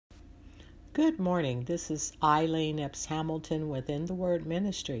Good morning. This is Eileen Epps Hamilton with In the Word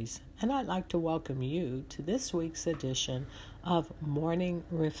Ministries, and I'd like to welcome you to this week's edition of Morning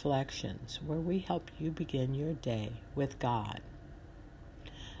Reflections, where we help you begin your day with God.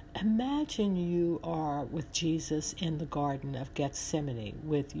 Imagine you are with Jesus in the Garden of Gethsemane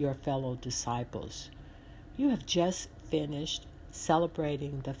with your fellow disciples. You have just finished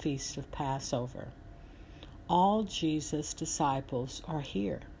celebrating the Feast of Passover. All Jesus' disciples are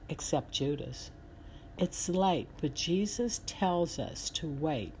here, except Judas. It's late, but Jesus tells us to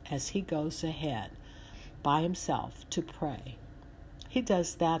wait as he goes ahead by himself to pray. He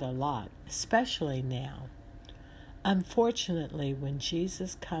does that a lot, especially now. Unfortunately, when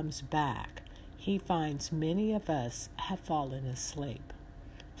Jesus comes back, he finds many of us have fallen asleep.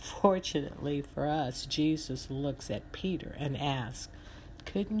 Fortunately for us, Jesus looks at Peter and asks,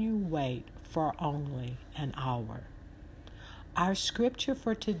 "Couldn't you wait for only an hour?" Our scripture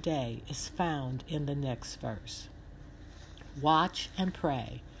for today is found in the next verse. Watch and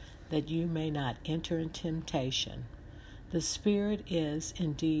pray that you may not enter in temptation. The spirit is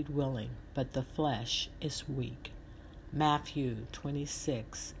indeed willing, but the flesh is weak. Matthew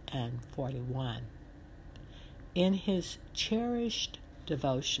 26:41. In his cherished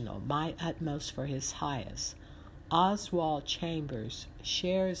devotional, My Utmost for His Highest, Oswald Chambers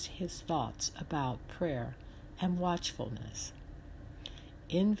shares his thoughts about prayer and watchfulness.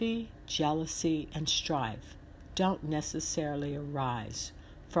 Envy, jealousy, and strife don't necessarily arise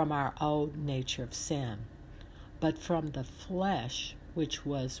from our old nature of sin, but from the flesh which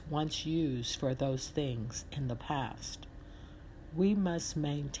was once used for those things in the past. We must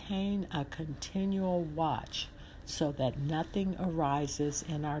maintain a continual watch so that nothing arises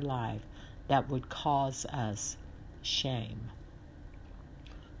in our life that would cause us shame.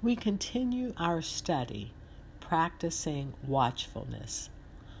 We continue our study, practicing watchfulness.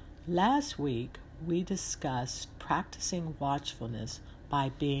 Last week, we discussed practicing watchfulness by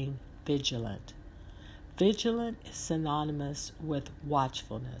being vigilant. Vigilant is synonymous with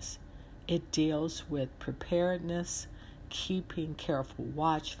watchfulness. It deals with preparedness, keeping careful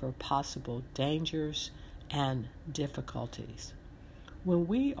watch for possible dangers and difficulties. When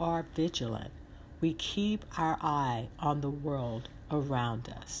we are vigilant, we keep our eye on the world around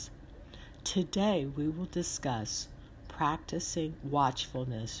us. Today, we will discuss practicing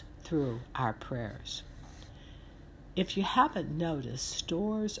watchfulness through our prayers. If you haven't noticed,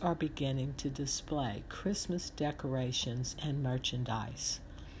 stores are beginning to display Christmas decorations and merchandise.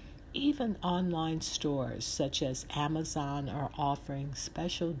 Even online stores such as Amazon are offering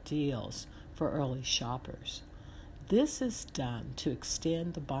special deals for early shoppers. This is done to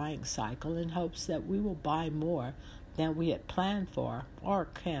extend the buying cycle in hopes that we will buy more than we had planned for or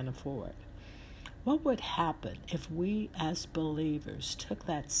can afford. What would happen if we as believers took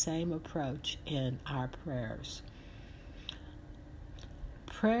that same approach in our prayers?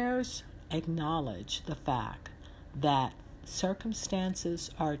 Prayers acknowledge the fact that circumstances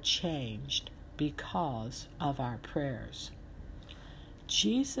are changed because of our prayers.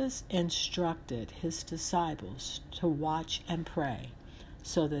 Jesus instructed his disciples to watch and pray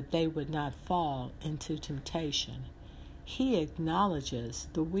so that they would not fall into temptation. He acknowledges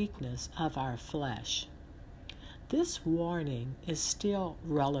the weakness of our flesh. This warning is still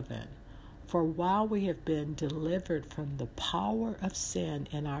relevant, for while we have been delivered from the power of sin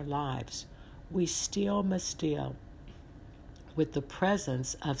in our lives, we still must deal with the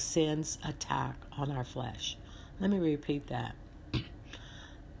presence of sin's attack on our flesh. Let me repeat that.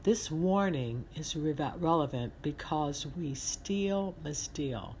 This warning is relevant because we still must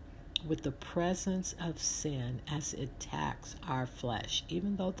deal with the presence of sin as it attacks our flesh,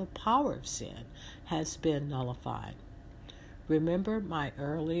 even though the power of sin has been nullified. Remember my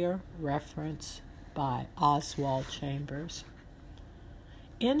earlier reference by Oswald Chambers?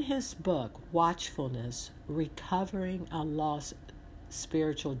 In his book, Watchfulness, Recovering a Lost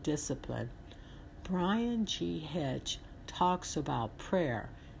Spiritual Discipline, Brian G. Hedge talks about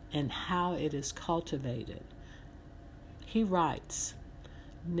prayer and how it is cultivated. He writes,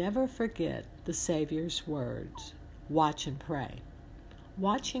 "Never forget the Savior's words, watch and pray.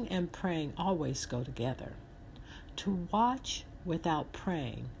 Watching and praying always go together. To watch without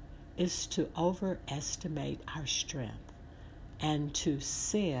praying is to overestimate our strength and to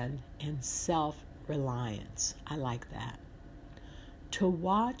sin in self-reliance." I like that. To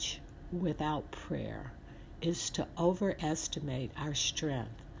watch without prayer is to overestimate our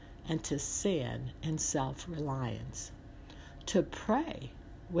strength and to sin in self-reliance. To pray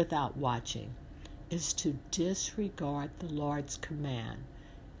without watching is to disregard the Lord's command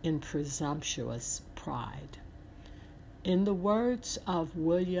in presumptuous pride. In the words of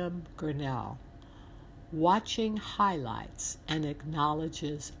William Gurnall, watching highlights and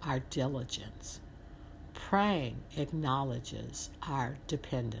acknowledges our diligence. Praying acknowledges our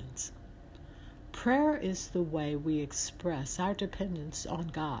dependence. Prayer is the way we express our dependence on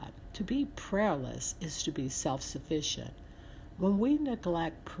God. To be prayerless is to be self-sufficient. When we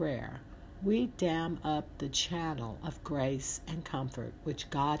neglect prayer, we dam up the channel of grace and comfort which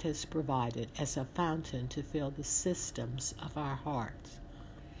God has provided as a fountain to fill the systems of our hearts.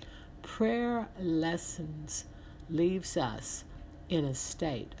 Prayer lessons leaves us in a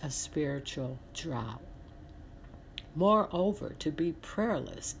state of spiritual drought. Moreover, to be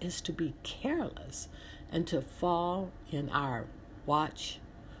prayerless is to be careless and to fall in our watch,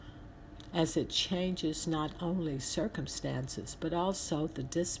 as it changes not only circumstances but also the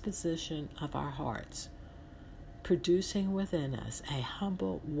disposition of our hearts, producing within us a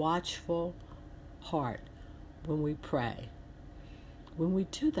humble, watchful heart when we pray. When we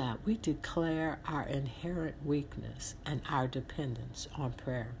do that, we declare our inherent weakness and our dependence on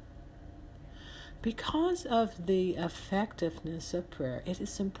prayer. Because of the effectiveness of prayer, it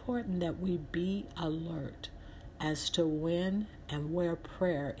is important that we be alert as to when and where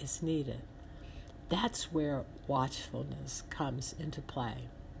prayer is needed. That's where watchfulness comes into play.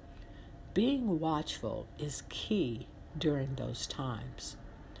 Being watchful is key during those times.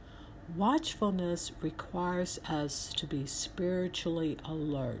 Watchfulness requires us to be spiritually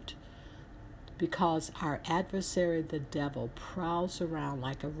alert because our adversary, the devil, prowls around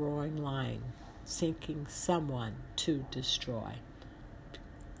like a roaring lion, seeking someone to destroy.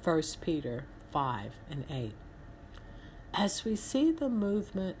 1 Peter 5 and 8. As we see the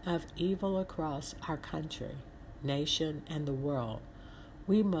movement of evil across our country, nation, and the world,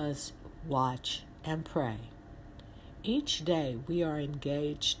 we must watch and pray. Each day we are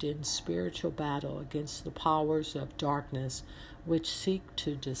engaged in spiritual battle against the powers of darkness which seek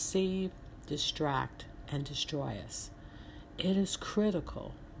to deceive, distract, and destroy us. It is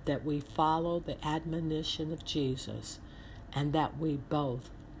critical that we follow the admonition of Jesus and that we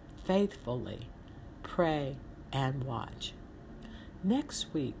both faithfully pray and watch. Next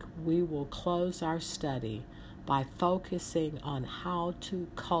week, we will close our study by focusing on how to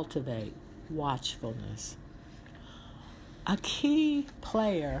cultivate watchfulness. A key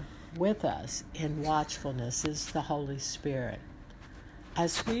player with us in watchfulness is the Holy Spirit.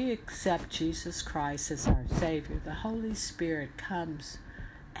 As we accept Jesus Christ as our Savior, the Holy Spirit comes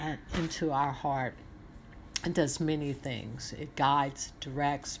into our heart and does many things. It guides,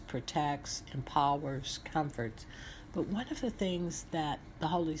 directs, protects, empowers, comforts. But one of the things that the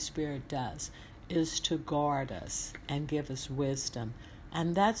Holy Spirit does is to guard us and give us wisdom.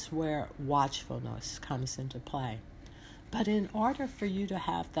 And that's where watchfulness comes into play. But in order for you to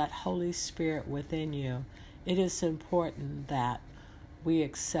have that Holy Spirit within you, it is important that we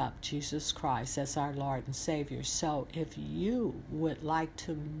accept Jesus Christ as our Lord and Savior. So if you would like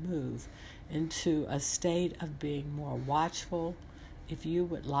to move into a state of being more watchful, if you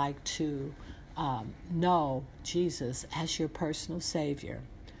would like to know Jesus as your personal Savior,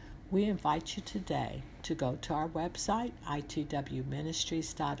 we invite you today to go to our website,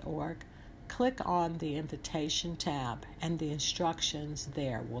 itwministries.org. Click on the invitation tab, and the instructions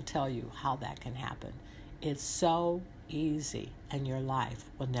there will tell you how that can happen. It's so easy, and your life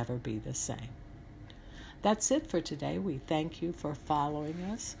will never be the same. That's it for today. We thank you for following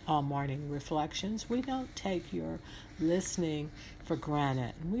us on Morning Reflections. We don't take your listening for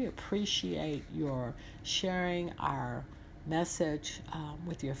granted, and we appreciate your sharing our message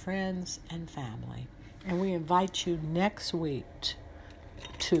with your friends and family. And we invite you next week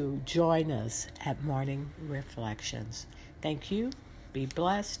to join us at Morning Reflections. Thank you. Be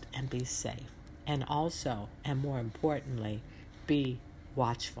blessed and be safe. And also, and more importantly, be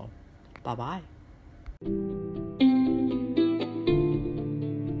watchful. Bye-bye.